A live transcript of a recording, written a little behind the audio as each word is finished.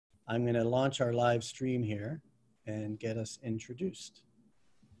I'm going to launch our live stream here and get us introduced.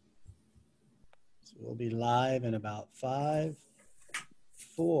 So we'll be live in about 5,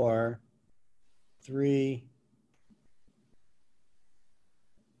 4, 3.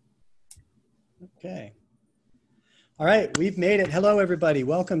 Okay. All right, we've made it. Hello, everybody.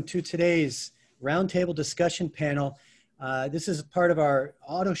 Welcome to today's Roundtable discussion panel. This is part of our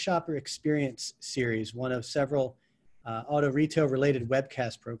Auto Shopper Experience series, one of several auto retail related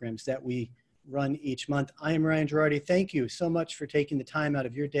webcast programs that we run each month. I am Ryan Girardi. Thank you so much for taking the time out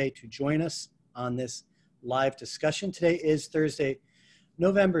of your day to join us on this live discussion. Today is Thursday,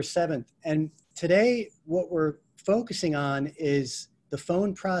 November 7th. And today what we're focusing on is the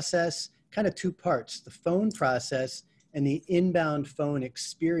phone process, kind of two parts, the phone process and the inbound phone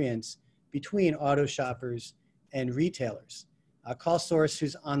experience between auto shoppers and retailers. CallSource,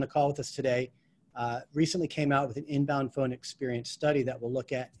 who's on the call with us today, recently came out with an inbound phone experience study that we'll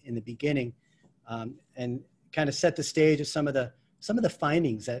look at in the beginning and kind of set the stage of some of the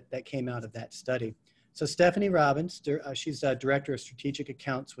findings that came out of that study. So Stephanie Robbins, she's Director of Strategic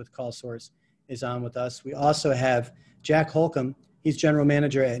Accounts with CallSource, is on with us. We also have Jack Holcomb. He's General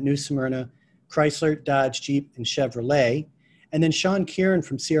Manager at New Smyrna, Chrysler, Dodge, Jeep, and Chevrolet. And then Shean Kirin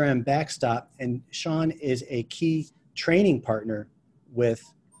from CRM Backstop. And Shean is a key training partner with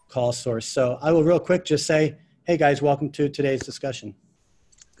CallSource. So I will real quick just say, hey guys, welcome to today's discussion.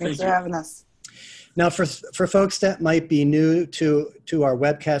 Thanks for having us. Now for folks that might be new to our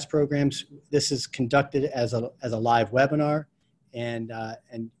webcast programs, this is conducted as a live webinar. And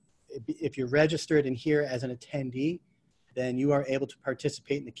if you're registered in here as an attendee, then you are able to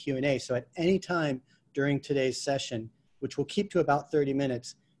participate in the Q&A. So at any time during today's session, which will keep to about 30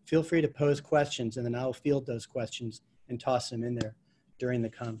 minutes, feel free to pose questions and then I'll field those questions and toss them in there during the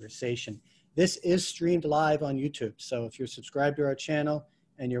conversation. This is streamed live on YouTube. So if you're subscribed to our channel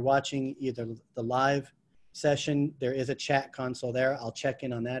and you're watching either the live session, there is a chat console there. I'll check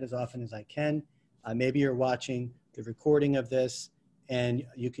in on that as often as I can. Maybe you're watching the recording of this and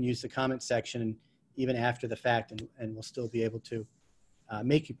you can use the comment section even after the fact, and we'll still be able to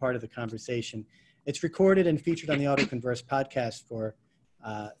make you part of the conversation. It's recorded and featured on the AutoConverse podcast for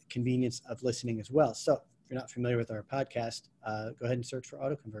convenience of listening as well. So if you're not familiar with our podcast, go ahead and search for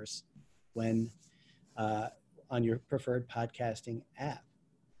AutoConverse when on your preferred podcasting app.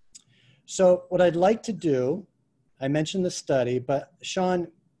 So what I'd like to do, I mentioned the study, but Shean,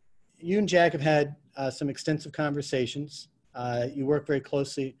 you and Jack have had some extensive conversations. You work very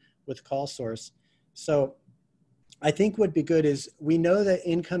closely with CallSource. So I think what'd be good is we know that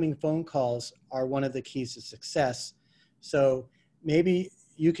incoming phone calls are one of the keys to success. So maybe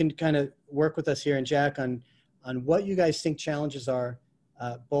you can kind of work with us here and Jack on what you guys think challenges are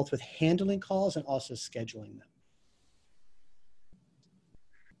both with handling calls and also scheduling them.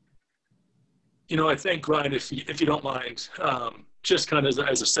 You know, I think, Ryan, if you don't mind, just kind of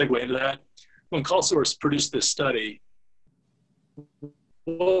as a segue into that, when CallSource produced this study,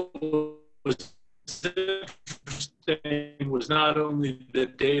 what was interesting was not only the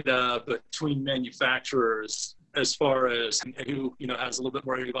data between manufacturers as far as who has a little bit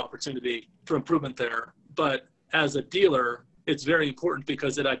more area of opportunity for improvement there, but as a dealer, it's very important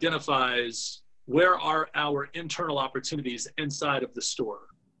because it identifies where are our internal opportunities inside of the store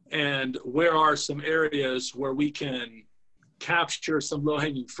and where are some areas where we can capture some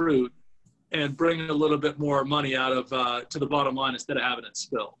low-hanging fruit and bring a little bit more money out of to the bottom line instead of having it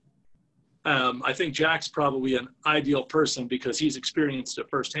spill. I think Jack's probably an ideal person because he's experienced it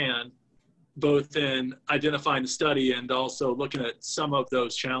firsthand, both in identifying the study and also looking at some of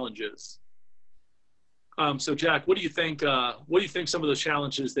those challenges. So Jack, what do you think some of the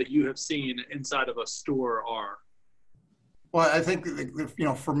challenges that you have seen inside of a store are? Well, I think,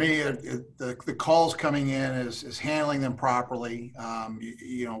 for me, the calls coming in is handling them properly,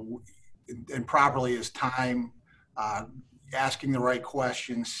 and properly is time, asking the right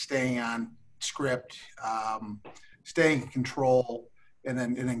questions, staying on script, staying in control, and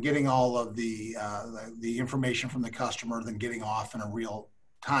then getting all of the information from the customer, then getting off in a real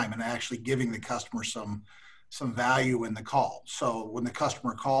time and actually giving the customer some value in the call. So when the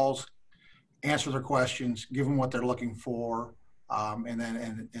customer calls, answer their questions, give them what they're looking for, and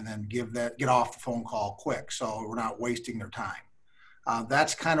then get off the phone call quick, so we're not wasting their time.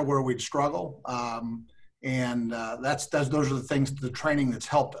 That's kind of where we'd struggle. And those are the things, the training that's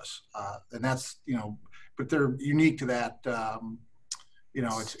helped us. And that's, but they're unique to that.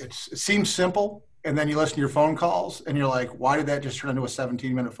 It seems simple. And then you listen to your phone calls and you're like, why did that just turn into a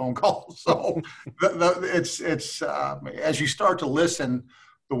 17-minute phone call? So as you start to listen,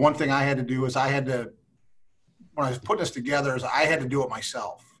 the one thing I had to do is when I was putting this together, is I had to do it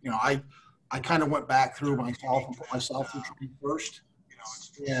myself. I kind of went back through myself and put myself through training first.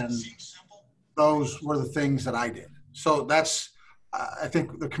 And those were the things that I did. So that's, I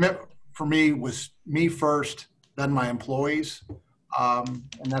think the commitment for me was me first, then my employees. And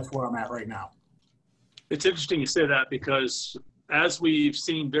that's where I'm at right now. It's interesting you say that, because as we've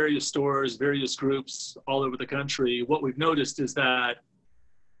seen various stores, various groups all over the country, what we've noticed is that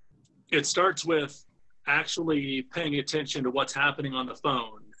it starts with actually paying attention to what's happening on the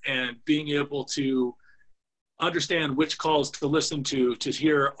phone and being able to understand which calls to listen to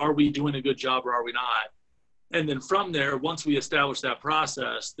hear, are we doing a good job or are we not? And then from there, once we establish that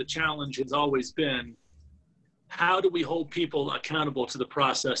process, the challenge has always been, how do we hold people accountable to the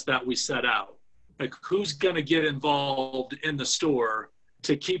process that we set out? Like, who's going to get involved in the store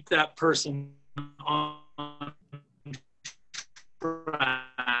to keep that person on track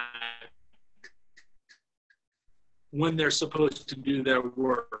when they're supposed to do their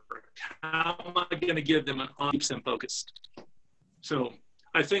work? How am I going to give them an keeps them focused? So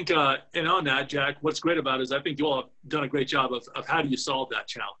I think, and on that, Jack, what's great about it is I think you all have done a great job of how do you solve that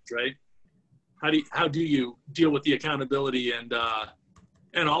challenge, right? How do you deal with the accountability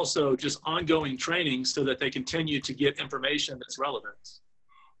and also just ongoing training so that they continue to get information that's relevant?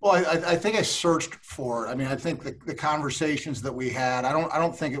 Well, I think I searched for it. I mean, I think the conversations that we had, I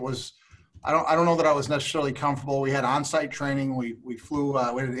don't think it was, I don't know that I was necessarily comfortable. We had on-site training. We flew,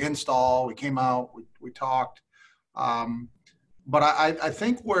 we did an install, we came out, we talked. But I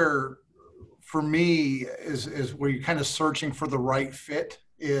think where, for me, is where you're kind of searching for the right fit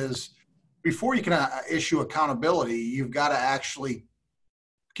is, before you can issue accountability, you've got to actually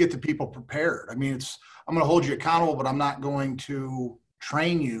get the people prepared. I mean, I'm going to hold you accountable, but I'm not going to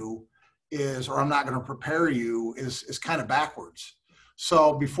train you or I'm not going to prepare you is kind of backwards.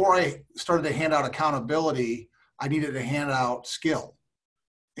 So before I started to hand out accountability, I needed to hand out skill.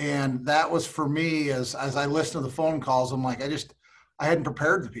 And that was for me, as I listened to the phone calls, I'm like, I hadn't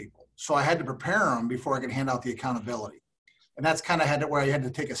prepared the people. So I had to prepare them before I could hand out the accountability. And that's kind of where I had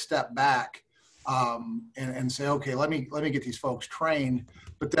to take a step back and say, okay, let me get these folks trained,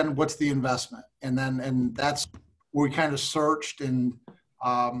 but then what's the investment? And that's where we kind of searched, and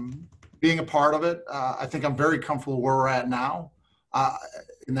being a part of it, I think I'm very comfortable where we're at now.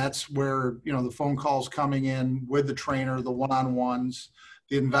 And that's where, the phone calls coming in with the trainer, the one-on-ones,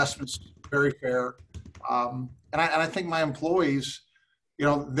 the investment's very fair. And I think my employees,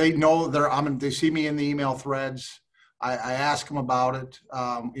 they know they see me in the email threads. I ask them about it.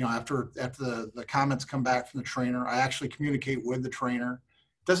 After the comments come back from the trainer, I actually communicate with the trainer.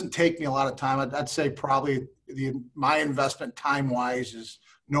 It doesn't take me a lot of time. I'd say probably my investment time-wise is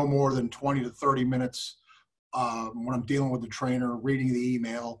no more than 20 to 30 minutes when I'm dealing with the trainer, reading the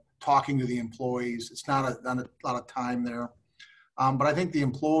email, talking to the employees. It's not a lot of time there. But I think the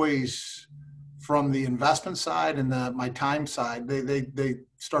employees, from the investment side and my time side, they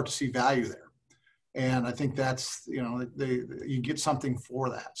start to see value there. And I think that's, you get something for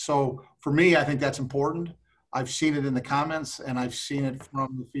that. So for me, I think that's important. I've seen it in the comments, and I've seen it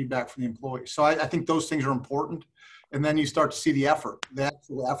from the feedback from the employees. So I think those things are important. And then you start to see the actual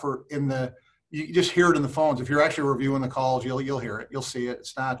effort you just hear it in the phones. If you're actually reviewing the calls, you'll hear it. You'll see it.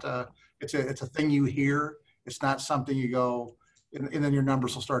 It's not, it's a thing you hear. It's not something you go, and then your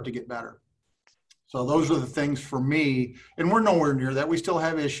numbers will start to get better. So those are the things for me, and we're nowhere near that. We still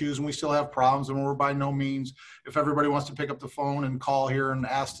have issues and we still have problems, and we're by no means, if everybody wants to pick up the phone and call here and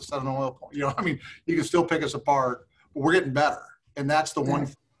ask to set an oil point, you can still pick us apart, but we're getting better. And that's the one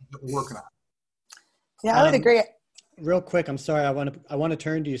thing that we're working on. Yeah, I would agree. Real quick, I'm sorry. I want to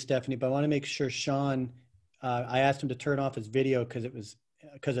turn to you, Stephanie, but I want to make sure Shean, I asked him to turn off his video because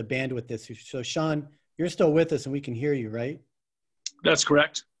of bandwidth issues. So Shean, you're still with us and we can hear you, right? That's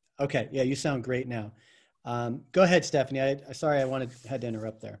correct. Okay. Yeah, you sound great now. Go ahead, Stephanie. Sorry, had to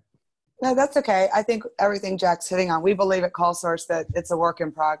interrupt there. No, that's okay. I think everything Jack's hitting on, we believe at CallSource that it's a work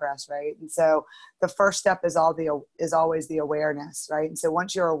in progress, right? And so the first step is always the awareness, right? And so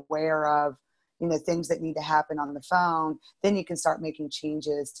once you're aware of, things that need to happen on the phone, then you can start making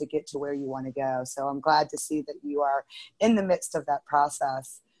changes to get to where you want to go. So I'm glad to see that you are in the midst of that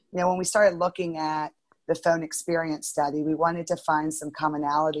process. When we started looking at the phone experience study, we wanted to find some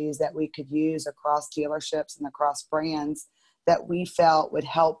commonalities that we could use across dealerships and across brands that we felt would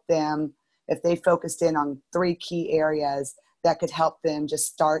help them if they focused in on 3 key areas that could help them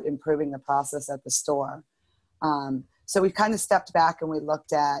just start improving the process at the store. So we kind of stepped back and we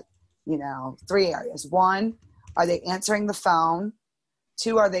looked at, 3 areas. 1, are they answering the phone?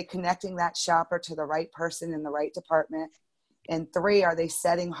 2, are they connecting that shopper to the right person in the right department? And 3, are they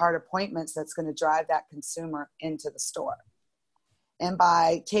setting hard appointments that's going to drive that consumer into the store? And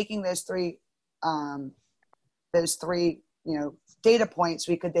by taking those three, data points,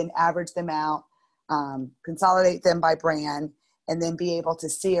 we could then average them out, consolidate them by brand, and then be able to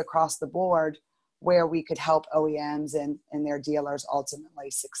see across the board where we could help OEMs and their dealers ultimately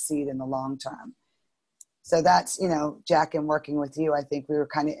succeed in the long term. So that's, Jack, in working with you, I think we were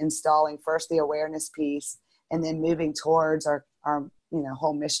kind of installing first the awareness piece and then moving towards our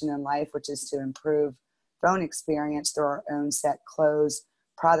whole mission in life, which is to improve phone experience through our own set close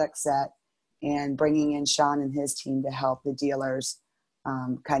product set, and bringing in Shean and his team to help the dealers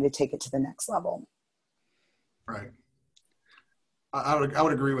kind of take it to the next level. Right. I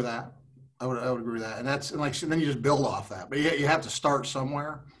would agree with that. I would agree with that. And then you just build off that, but you have to start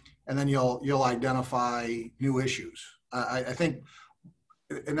somewhere, and then you'll identify new issues. I think,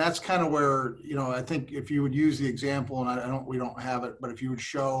 and that's kind of where, I think if you would use the example, and we don't have it, but if you would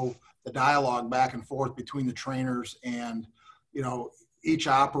show the dialogue back and forth between the trainers and, each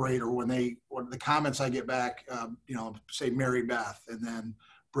operator, when the comments I get back, say Mary Beth, and then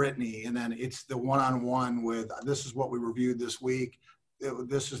Brittany, and then it's the one-on-one with, this is what we reviewed this week.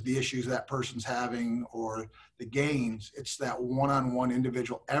 This is the issues that person's having, or the gains. It's that one-on-one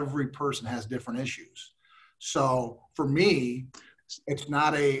individual. Every person has different issues. So for me, it's an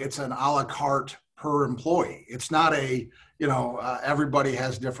a la carte per employee. It's not everybody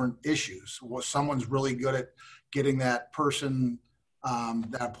has different issues. Well, someone's really good at getting that person,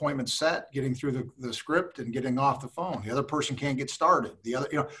 that appointment set, getting through the script and getting off the phone. The other person can't get started. The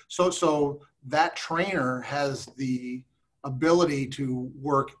other, so that trainer has the ability to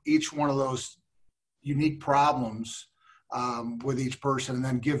work each one of those unique problems with each person, and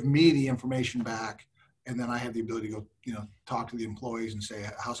then give me the information back. And then I have the ability to go, talk to the employees and say,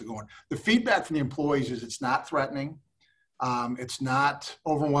 how's it going? The feedback from the employees is it's not threatening. It's not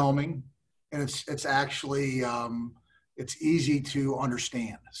overwhelming. And it's actually, it's easy to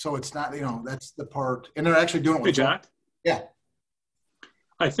understand. So it's not, that's the part. And they're actually doing it with Hey, Jack? Yeah.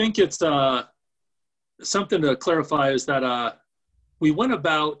 I think it's something to clarify is that we went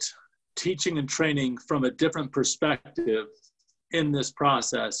about teaching and training from a different perspective in this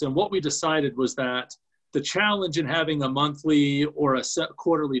process. And what we decided was that the challenge in having a monthly or a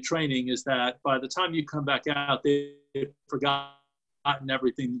quarterly training is that by the time you come back out, they've forgotten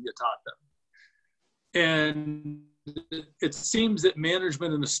everything that you taught them. And it seems that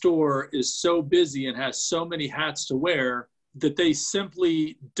management in the store is so busy and has so many hats to wear that they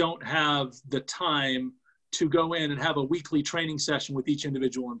simply don't have the time to go in and have a weekly training session with each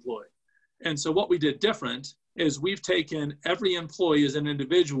individual employee. And so what we did different is we've taken every employee as an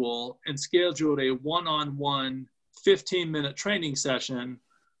individual and scheduled a one-on-one 15-minute training session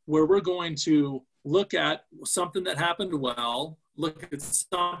where we're going to look at something that happened well, look at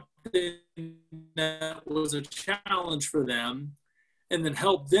something that was a challenge for them, and then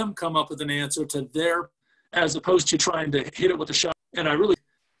help them come up with an answer to their, as opposed to trying to hit it with a shot. And I really,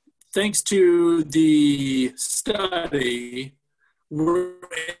 thanks to the study, we're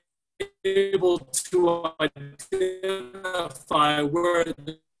able to identify where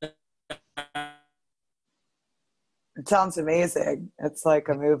It sounds amazing. It's like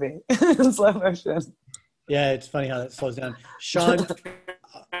a movie in slow motion. Yeah, it's funny how that slows down. Shean,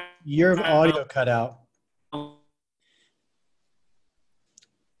 your audio cut out.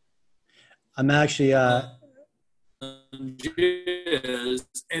 I'm actually and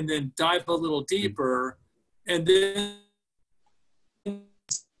then dive a little deeper, and then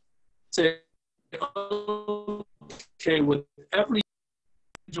say, okay, with every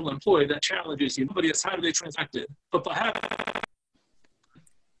individual employee that challenges you, nobody is how do they transact it, but by having.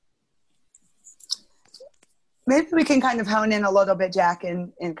 Maybe we can kind of hone in a little bit, Jack,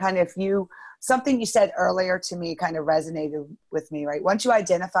 and kind of something you said earlier to me kind of resonated with me, right? Once you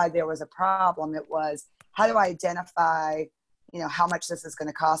identified there was a problem, it was, how do I identify, how much this is going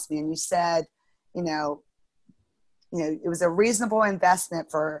to cost me? And you said, it was a reasonable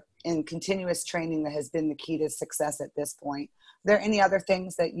investment in continuous training that has been the key to success at this point. Are there any other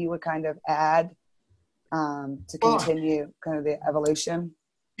things that you would kind of add to continue kind of the evolution?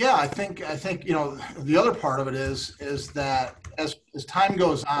 Yeah, I think the other part of it is that as time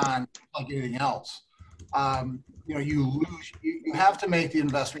goes on, like anything else, you have to make the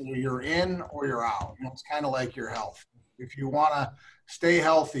investment where you're in or you're out. It's kind of like your health. If you want to stay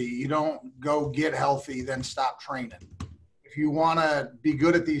healthy, you don't go get healthy, then stop training. If you want to be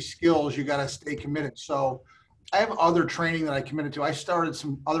good at these skills, you got to stay committed. So I have other training that I committed to. I started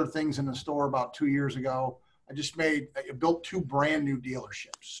some other things in the store about 2 years ago. I built 2 brand new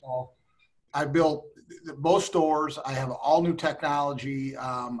dealerships. So I built both stores. I have all new technology.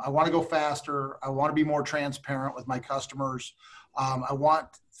 I want to go faster. I want to be more transparent with my customers. I want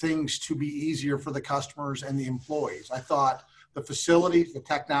things to be easier for the customers and the employees. I thought the facilities, the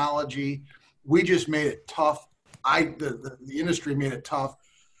technology, we just made it tough. The industry made it tough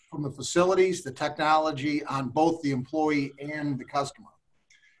from the facilities, the technology on both the employee and the customer.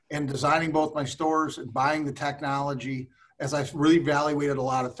 And designing both my stores and buying the technology, as I really evaluated a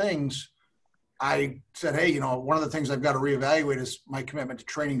lot of things, I said, hey, one of the things I've got to reevaluate is my commitment to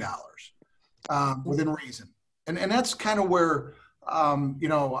training dollars within reason. And that's kind of where,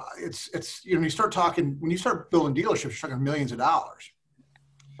 you start talking, when you start building dealerships, you're talking millions of dollars.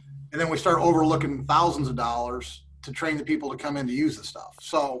 And then we start overlooking thousands of dollars to train the people to come in to use the stuff.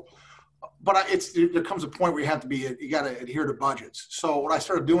 So, but there comes a point where you got to adhere to budgets. So what I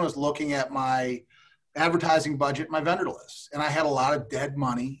started doing is looking at my advertising budget, my vendor list, and I had a lot of dead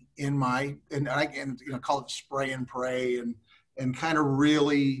money in my, and I call it spray and pray, and kind of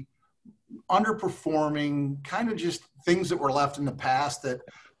really underperforming, kind of just things that were left in the past that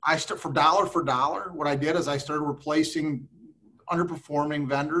for dollar, what I did is I started replacing underperforming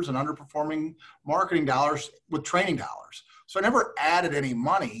vendors and underperforming marketing dollars with training dollars. So I never added any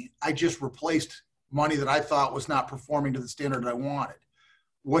money. I just replaced money that I thought was not performing to the standard that I wanted.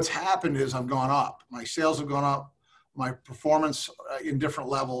 What's happened is I've gone up. My sales have gone up. My performance in different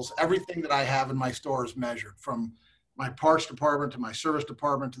levels, everything that I have in my store is measured, from my parts department to my service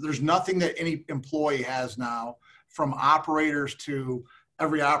department. There's nothing that any employee has now, from operators to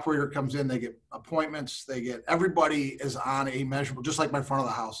every operator comes in, they get appointments, everybody is on a measurable, just like my front of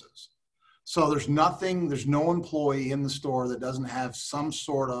the house is. So there's no employee in the store that doesn't have some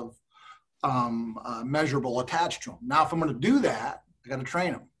sort of measurable attached to them. Now, if I'm going to do that, I got to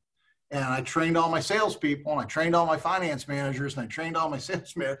train them. And I trained all my salespeople, and I trained all my finance managers, and I trained all my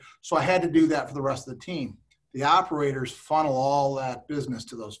sales managers. So I had to do that for the rest of the team. The operators funnel all that business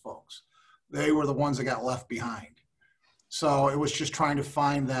to those folks. They were the ones that got left behind. So it was just trying to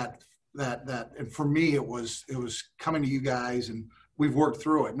find that, and for me, it was coming to you guys, and we've worked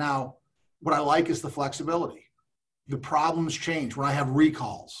through it. Now, what I like is the flexibility. The problems change when I have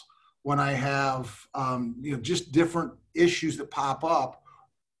recalls, when I have, just different issues that pop up.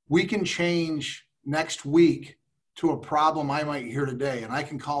 We can change next week to a problem I might hear today. And I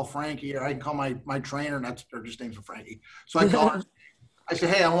can call Frankie, or I can call my trainer, and or just names for Frankie. So I call her, I say,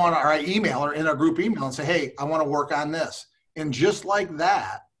 hey, I email her in our group email and say, hey, I want to work on this. And just like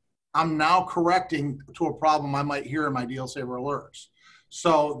that, I'm now correcting to a problem I might hear in my Deal Saver alerts.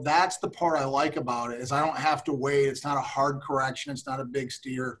 So that's the part I like about it, is I don't have to wait. It's not a hard correction. It's not a big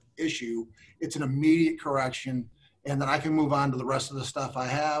steer issue. It's an immediate correction. And then I can move on to the rest of the stuff I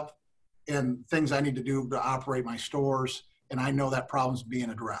have and things I need to do to operate my stores. And I know that problem's being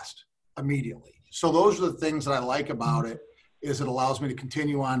addressed immediately. So those are the things that I like about it, is it allows me to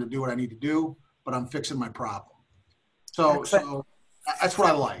continue on to do what I need to do, but I'm fixing my problem. So that's what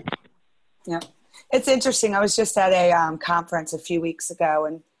I like. Yeah. It's interesting. I was just at a conference a few weeks ago,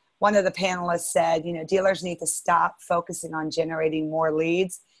 and one of the panelists said, dealers need to stop focusing on generating more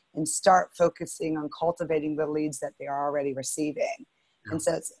leads and start focusing on cultivating the leads that they are already receiving. Yeah. And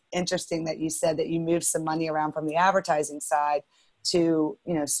so it's interesting that you said that you moved some money around from the advertising side to,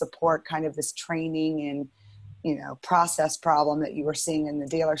 support kind of this training and, process problem that you were seeing in the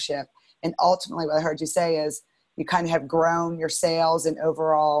dealership. And ultimately what I heard you say is you kind of have grown your sales and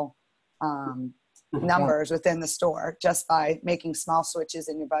overall numbers within the store just by making small switches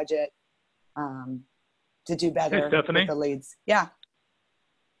in your budget to do better with the leads. Yeah.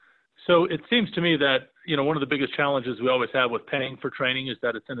 So it seems to me that, one of the biggest challenges we always have with paying for training is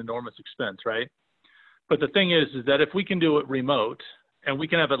that it's an enormous expense, right? But the thing is that if we can do it remote and we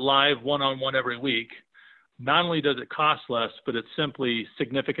can have it live one-on-one every week, not only does it cost less, but it's simply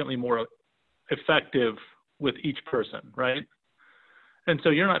significantly more effective with each person, right? And so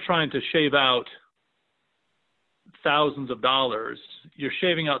you're not trying to shave out thousands of dollars. You're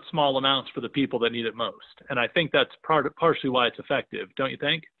shaving out small amounts for the people that need it most. And I think that's partially why it's effective, don't you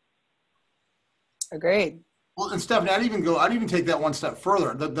think? Agreed. Well, and Stephanie, I'd even take that one step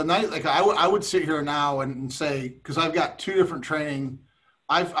further. The night, like I would sit here now and say, because I've got two different training.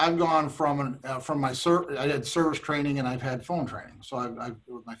 I've gone from my I had service training and I've had phone training. So I've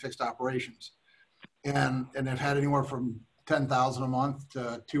with my fixed operations, and I've had anywhere from $10,000 a month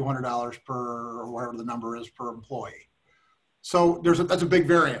to $200 per, or whatever the number is, per employee. So that's a big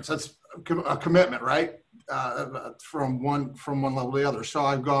variance. That's a commitment, right? From one level to the other. So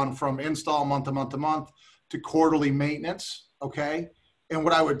I've gone from install month to month to month to quarterly maintenance. Okay. And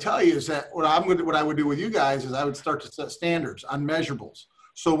what I would tell you is that what I would do with you guys is I would start to set standards on measurables.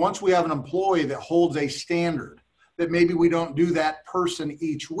 So once we have an employee that holds a standard, that maybe we don't do that person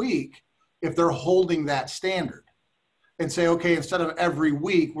each week if they're holding that standard. and say, okay, instead of every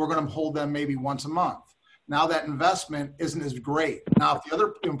week, we're going to hold them maybe once a month. Now that investment isn't as great. Now, if the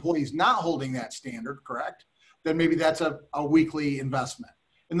other employee is not holding that standard, correct, then maybe that's a weekly investment.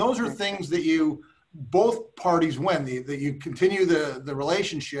 And those are things that both parties win, that you continue the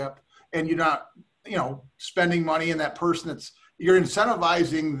relationship, and you're not, spending money, and that person you're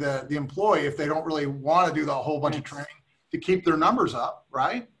incentivizing the employee, if they don't really want to do the whole bunch of training, to keep their numbers up,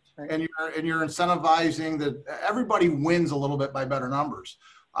 right? And you're incentivizing that everybody wins a little bit by better numbers.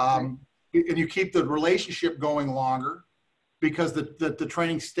 And you keep the relationship going longer, because the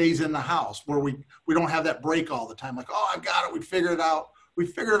training stays in the house, where we don't have that break all the time. Like, oh, I've got it. We figured it out. We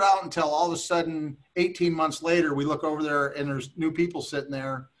figured it out until all of a sudden, 18 months later, we look over there and there's new people sitting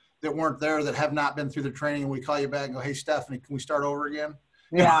there that weren't there, that have not been through the training. And we call you back and go, hey, Stephanie, can we start over again?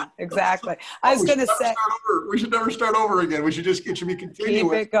 Yeah, exactly. I was going to say, we should never start over again. We should just be continuous.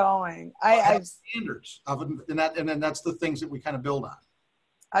 Keep it going. I have standards of it, and then that's the things that we kind of build on.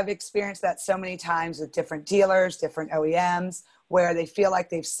 I've experienced that so many times with different dealers, different OEMs, where they feel like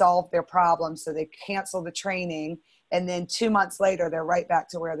they've solved their problem, so they cancel the training, and then 2 months later, they're right back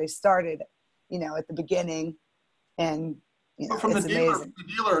to where they started, at the beginning. And from the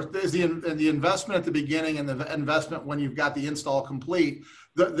dealer, is the investment at the beginning and the investment when you've got the install complete.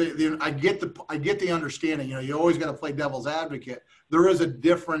 I get the understanding. You always got to play devil's advocate. There is a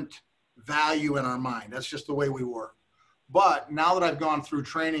different value in our mind. That's just the way we work. But now that I've gone through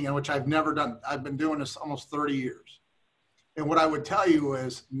training, and which I've never done, I've been doing this almost 30 years. And what I would tell you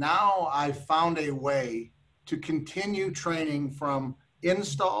is, now I've found a way to continue training from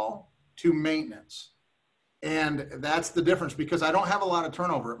install to maintenance. And that's the difference, because I don't have a lot of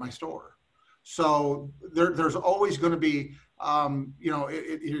turnover at my store. So there's always going to be,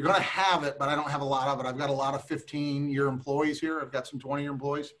 you're going to have it, but I don't have a lot of it. I've got a lot of 15-year employees here. I've got some 20-year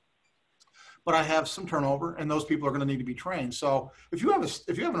employees. But I have some turnover, and those people are going to need to be trained. So if you have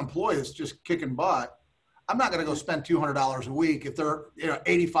an employee that's just kicking butt, I'm not going to go spend $200 a week if they're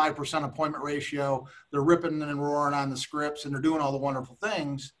 85% appointment ratio, they're ripping and roaring on the scripts, and they're doing all the wonderful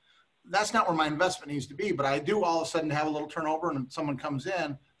things. That's not where my investment needs to be. But I do all of a sudden have a little turnover, and someone comes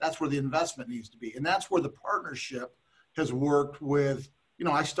in. That's where the investment needs to be, and that's where the partnership has worked with.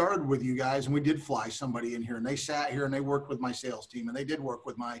 I started with you guys, and we did fly somebody in here, and they sat here and they worked with my sales team, and they did work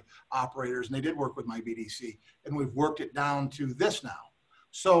with my operators, and they did work with my BDC, and we've worked it down to this now.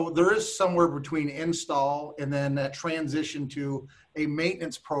 So there is somewhere between install and then that transition to a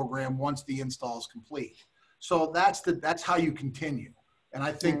maintenance program once the install is complete. So that's how you continue. And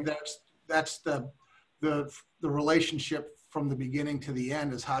I think that's the relationship from the beginning to the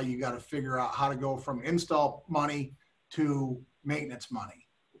end, is how you got to figure out how to go from install money to maintenance money.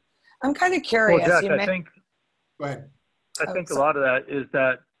 I'm kind of curious. Well, Jack, Go ahead. I think a lot of that is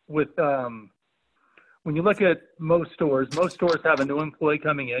that with when you look at most stores have a new employee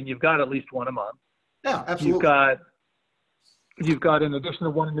coming in. You've got at least one a month. Yeah, absolutely. You've got in addition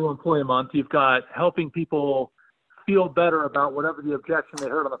to one new employee a month, you've got helping people feel better about whatever the objection they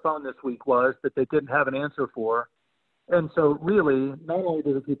heard on the phone this week was that they didn't have an answer for. And so really, not only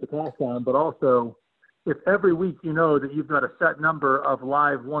does it keep the cost down, but also if every week you know that you've got a set number of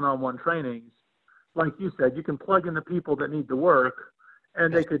live one-on-one trainings, like you said, you can plug in the people that need to work,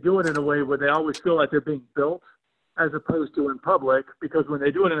 and they could do it in a way where they always feel like they're being built as opposed to in public, because when they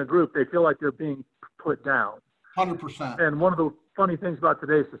do it in a group, they feel like they're being put down. 100%. And one of the funny things about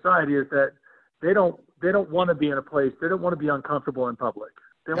today's society is that they don't want to be in a place, they don't want to be uncomfortable in public.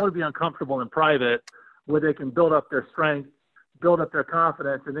 They want to be uncomfortable in private, where they can build up their strength, build up their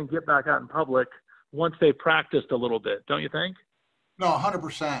confidence, and then get back out in public once they practiced a little bit, don't you think? No,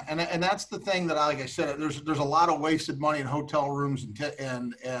 100%. And that's the thing that, like I said, there's a lot of wasted money in hotel rooms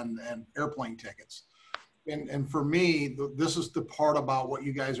and airplane tickets. And for me, this is the part about what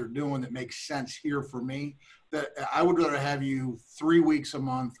you guys are doing that makes sense here for me, that I would rather have you 3 weeks a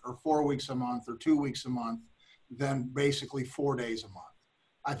month or 4 weeks a month or 2 weeks a month than basically 4 days a month.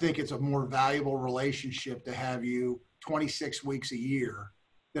 I think it's a more valuable relationship to have you 26 weeks a year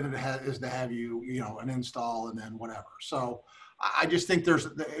than it is to have you, an install and then whatever. So I just think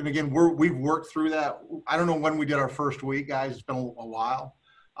and again, we've worked through that. I don't know when we did our first week, guys. It's been a while,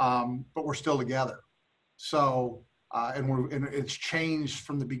 but we're still together. So, and it's changed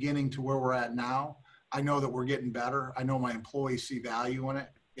from the beginning to where we're at now. I know that we're getting better. I know my employees see value in it,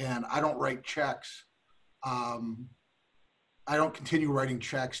 and I don't write checks. I don't continue writing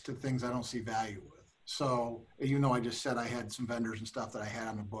checks to things I don't see value with. So, I just said I had some vendors and stuff that I had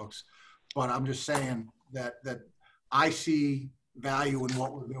on the books, but I'm just saying that I see value in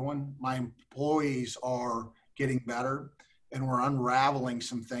what we're doing. My employees are getting better, and we're unraveling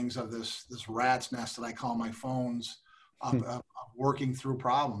some things of this rat's nest that I call my phones of working through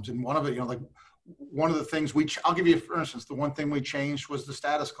problems. And one of it, like one of the things I'll give you, for instance, the one thing we changed was the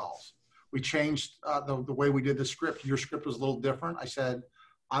status calls. We changed the way we did the script. Your script was a little different. I said,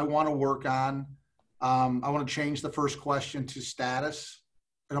 I want to work on, I want to change the first question to status,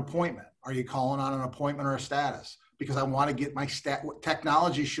 an appointment. Are you calling on an appointment or a status? Because I want to get my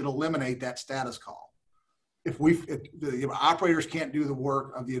technology should eliminate that status call. If the operators can't do the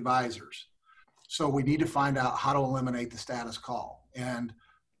work of the advisors. So we need to find out how to eliminate the status call. And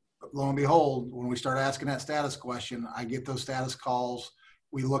lo and behold, when we start asking that status question, I get those status calls.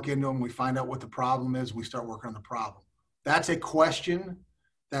 We look into them, we find out what the problem is, we start working on the problem. That's a question,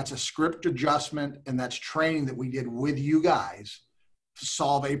 that's a script adjustment, and that's training that we did with you guys to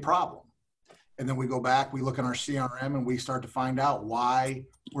solve a problem. And then we go back, we look in our CRM, and we start to find out why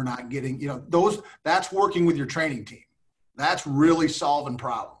we're not getting, that's working with your training team. That's really solving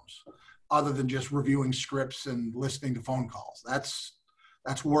problems other than just reviewing scripts and listening to phone calls. That's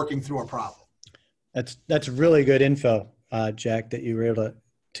working through a problem. That's really good info, Jack, that you were able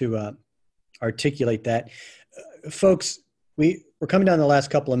to articulate that. Folks, we're coming down the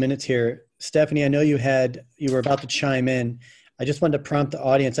last couple of minutes here. Stephanie, I know you were about to chime in. I just wanted to prompt the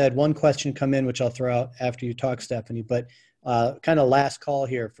audience. I had one question come in, which I'll throw out after you talk, Stephanie, but kind of last call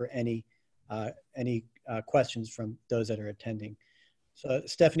here for any questions from those that are attending. So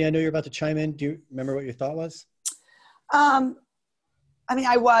Stephanie, I know you're about to chime in. Do you remember what your thought was? I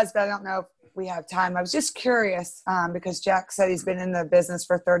was, but I don't know if we have time. I was just curious because Jack said he's been in the business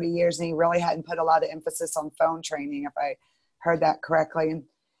for 30 years and he really hadn't put a lot of emphasis on phone training, if I heard that correctly.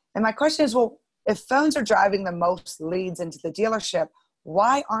 And my question is, well, if phones are driving the most leads into the dealership,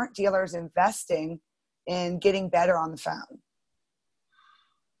 why aren't dealers investing in getting better on the phone?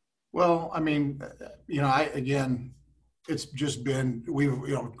 Well, it's just been,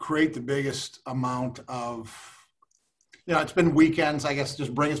 create the biggest amount of, it's been weekends, I guess,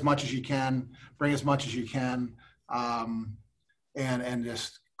 just bring as much as you can, and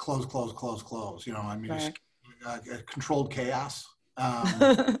just close, Right. just controlled chaos.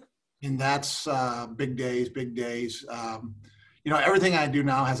 And that's big days. Everything I do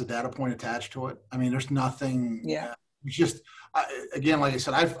now has a data point attached to it. There's nothing, it's just, again, like I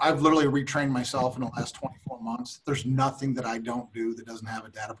said, I've literally retrained myself in the last 24 months. There's nothing that I don't do that doesn't have a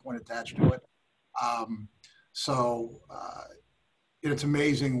data point attached to it. It's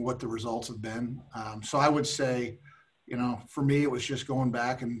amazing what the results have been. So I would say, for me, it was just going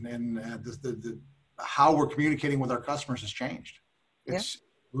back and how we're communicating with our customers has changed. It's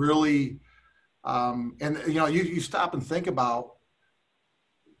really, you stop and think about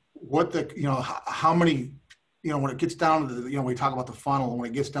what how many, when it gets down to the, we talk about the funnel, and when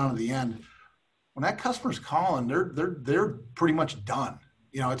it gets down to the end, when that customer's calling, they're pretty much done.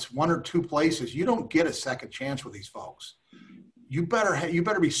 It's one or two places. You don't get a second chance with these folks. You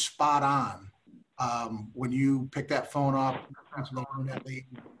better be spot on when you pick that phone up.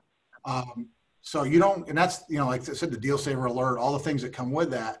 So you don't, and that's, like I said, the deal saver alert, all the things that come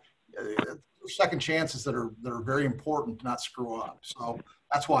with that, second chances that are very important to not screw up. So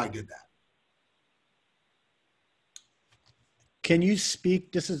that's why I did that. Can you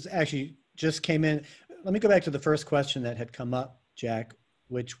speak, this is actually just came in. Let me go back to the first question that had come up, Jack,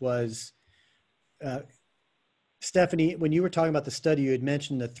 which was, Stephanie, when you were talking about the study, you had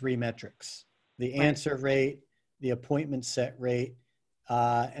mentioned the three metrics, the answer rate, the appointment set rate,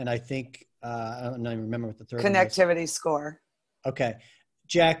 and I think, I don't even remember what the third connectivity score. Okay.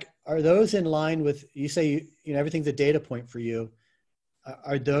 Jack, are those in line with, you say, everything's a data point for you.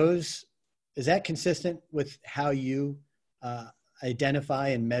 Is that consistent with how you identify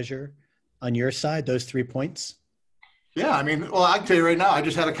and measure on your side, those 3 points? Yeah, I can tell you right now, I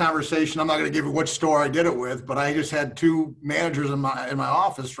just had a conversation. I'm not going to give you which store I did it with, but I just had two managers in my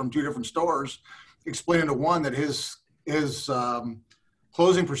office from two different stores explaining to one that his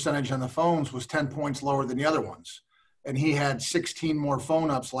closing percentage on the phones was 10 points lower than the other ones. And he had 16 more phone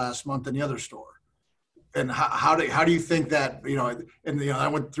ups last month than the other store. And how do you think that, I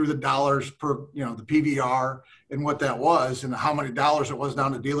went through the dollars per, the PVR and what that was and how many dollars it was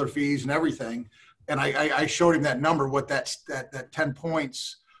down to dealer fees and everything. And I showed him that number, what that 10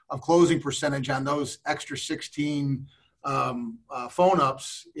 points of closing percentage on those extra 16 phone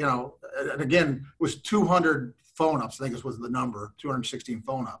ups, and again, was 200 phone ups, I think was the number, 216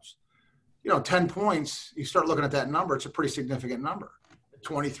 phone ups. 10 points, you start looking at that number, it's a pretty significant number.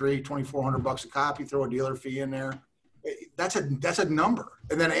 $2,400 a copy, throw a dealer fee in there. That's a number,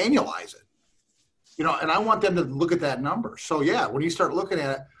 and then annualize it. And I want them to look at that number. So yeah, when you start looking at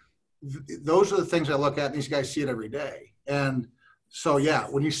it, those are the things I look at, and these guys see it every day. And So yeah,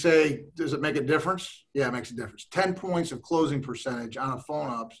 when you say, does it make a difference? Yeah, it makes a difference. 10 points of closing percentage on a phone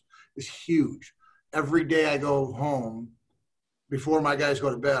ups is huge. Every day I go home, before my guys go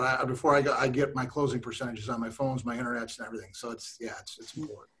to bed, I get my closing percentages on my phones, my internets and everything. So it's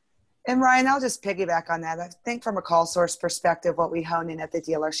important. And Ryan, I'll just piggyback on that. I think from a CallSource perspective, what we hone in at the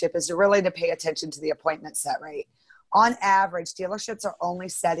dealership is really to pay attention to the appointment set rate. On average, dealerships are only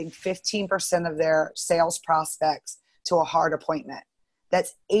setting 15% of their sales prospects to a hard appointment.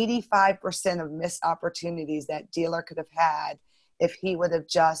 That's 85% of missed opportunities that dealer could have had if he would have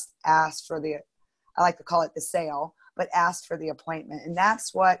just asked for I like to call it the sale, but asked for the appointment. And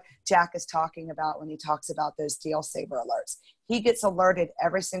that's what Jack is talking about when he talks about those deal saver alerts. He gets alerted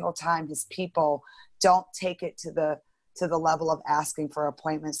every single time his people don't take it to the level of asking for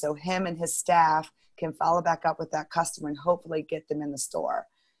appointments. So him and his staff can follow back up with that customer and hopefully get them in the store.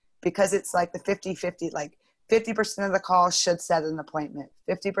 Because it's like the 50-50, like 50% of the calls should set an appointment.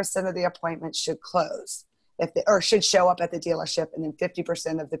 50% of the appointments should close or should show up at the dealership. And then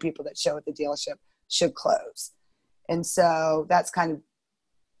 50% of the people that show at the dealership should close. And so that's kind of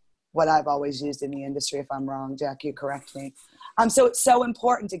what I've always used in the industry. If I'm wrong, Jack, you correct me. So it's so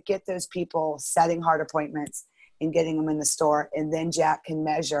important to get those people setting hard appointments and getting them in the store. And then Jack can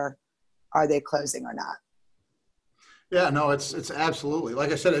measure, are they closing or not? Yeah, no, it's absolutely,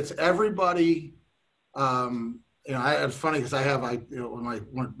 like I said, it's everybody. It's funny because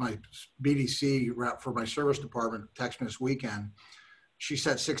when my BDC rep for my service department texted me this weekend, she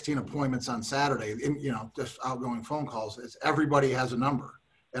set 16 appointments on Saturday, just outgoing phone calls. It's everybody has a number.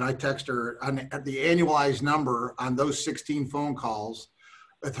 And I text her at the annualized number on those 16 phone calls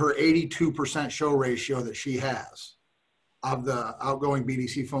with her 82% show ratio that she has of the outgoing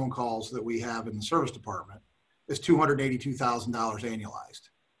BDC phone calls that we have in the service department is $282,000 annualized.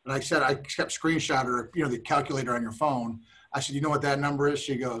 And I kept screenshot her, the calculator on your phone. I said, you know what that number is?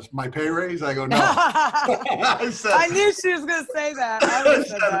 She goes, my pay raise? I go, no. I knew she was going to say that.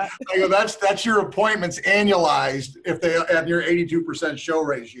 I go, that's your appointments annualized if they have your 82% show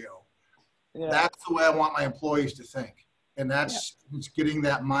ratio. Yeah. That's the way I want my employees to think. And that's it's getting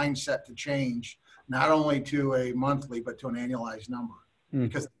that mindset to change, not only to a monthly, but to an annualized number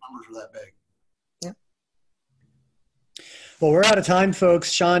because the numbers are that big. Well, we're out of time,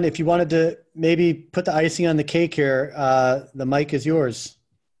 folks. Sean, if you wanted to maybe put the icing on the cake here, the mic is yours.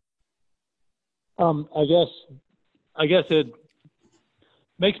 I guess it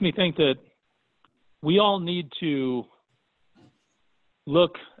makes me think that we all need to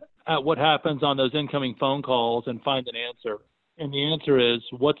look at what happens on those incoming phone calls and find an answer. And the answer is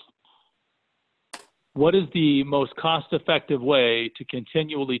what is the most cost-effective way to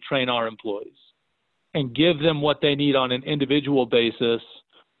continually train our employees and give them what they need on an individual basis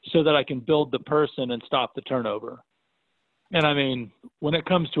so that I can build the person and stop the turnover. And I mean, when it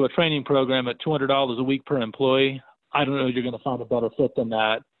comes to a training program at $200 a week per employee, I don't know you're going to find a better fit than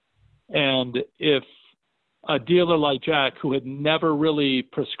that. And if a dealer like Jack, who had never really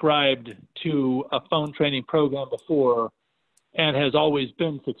prescribed to a phone training program before and has always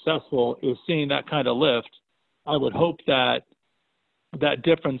been successful, is seeing that kind of lift, I would hope that that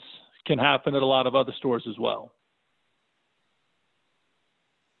difference can happen at a lot of other stores as well.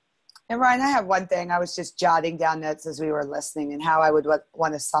 And Ryan, I have one thing. I was just jotting down notes as we were listening and how I would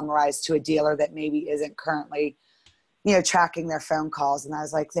want to summarize to a dealer that maybe isn't currently, tracking their phone calls. And I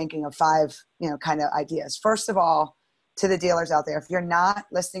was like thinking of 5, kind of ideas. First of all, to the dealers out there, if you're not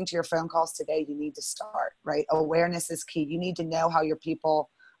listening to your phone calls today, you need to start, right? Awareness is key. You need to know how your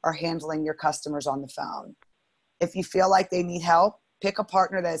people are handling your customers on the phone. If you feel like they need help, pick a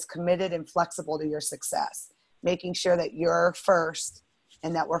partner that is committed and flexible to your success, making sure that you're first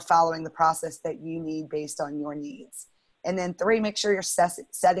and that we're following the process that you need based on your needs. And then 3, make sure you're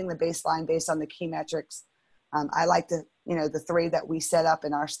setting the baseline based on the key metrics. I like the 3 that we set up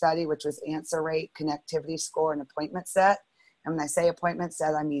in our study, which was answer rate, connectivity score, and appointment set. And when I say appointment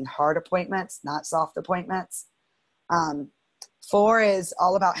set, I mean hard appointments, not soft appointments. 4 is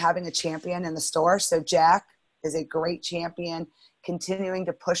all about having a champion in the store. So Jack is a great champion, continuing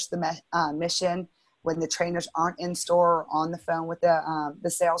to push the mission when the trainers aren't in store or on the phone with the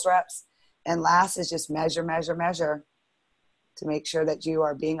sales reps. And last is just measure to make sure that you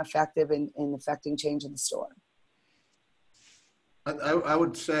are being effective in affecting change in the store. I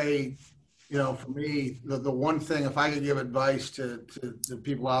would say, for me, the one thing, if I could give advice to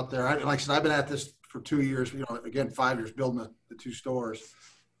people out there, like I said, I've been at this for 2 years, again, 5 years building the 2 stores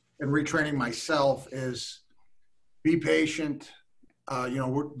and retraining myself is be patient.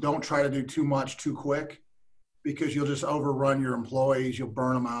 Don't try to do too much too quick because you'll just overrun your employees. You'll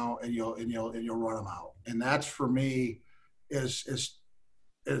burn them out and you'll run them out. And that's for me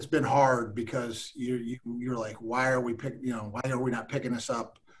it's been hard because you're like, why are we not picking this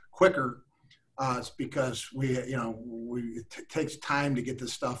up quicker? It's because it takes time to get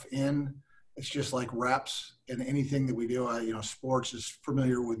this stuff in. It's just like reps, and anything that we do, sports is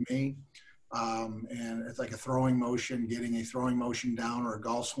familiar with me. And it's like a throwing motion, getting a throwing motion down or a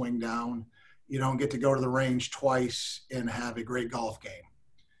golf swing down. You don't get to go to the range twice and have a great golf game.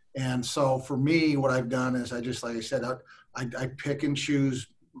 And so for me, what I've done is like I said, I pick and choose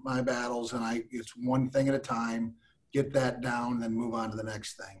my battles, and it's one thing at a time, get that down, then move on to the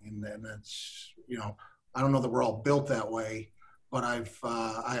next thing. And then that's, I don't know that we're all built that way, but I've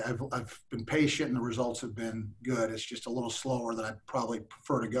been patient and the results have been good. It's just a little slower than I'd probably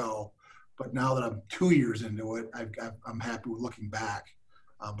prefer to go. But now that I'm 2 years into it, I'm happy with looking back,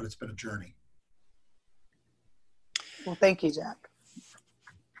 but it's been a journey. Well, thank you, Jack.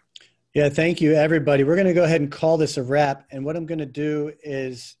 Yeah, thank you, everybody. We're going to go ahead and call this a wrap. And what I'm going to do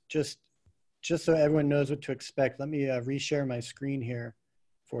is just so everyone knows what to expect, let me reshare my screen here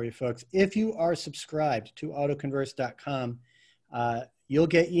for you folks. If you are subscribed to autoconverse.com, you'll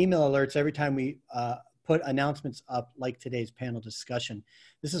get email alerts every time we put announcements up like today's panel discussion.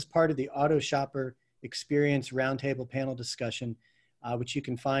 This is part of the Auto Shopper Experience Roundtable panel discussion, which you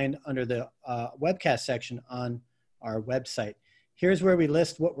can find under the webcast section on our website. Here's where we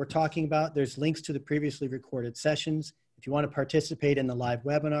list what we're talking about. There's links to the previously recorded sessions. If you want to participate in the live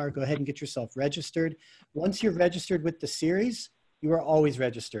webinar, go ahead and get yourself registered. Once you're registered with the series, you are always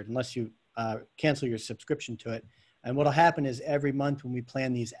registered unless you cancel your subscription to it. And what'll happen is every month when we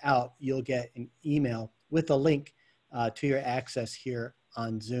plan these out, you'll get an email with a link to your access here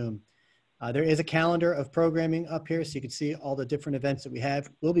on Zoom. There is a calendar of programming up here so you can see all the different events that we have.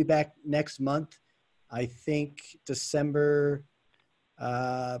 We'll be back next month, I think December,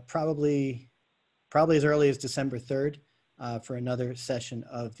 probably as early as December 3rd for another session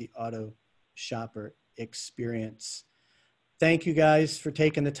of the Auto Shopper Experience. Thank you guys for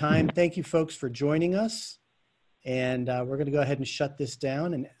taking the time. Thank you folks for joining us. And we're going to go ahead and shut this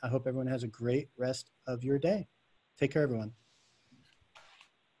down. And I hope everyone has a great rest of your day. Take care, everyone.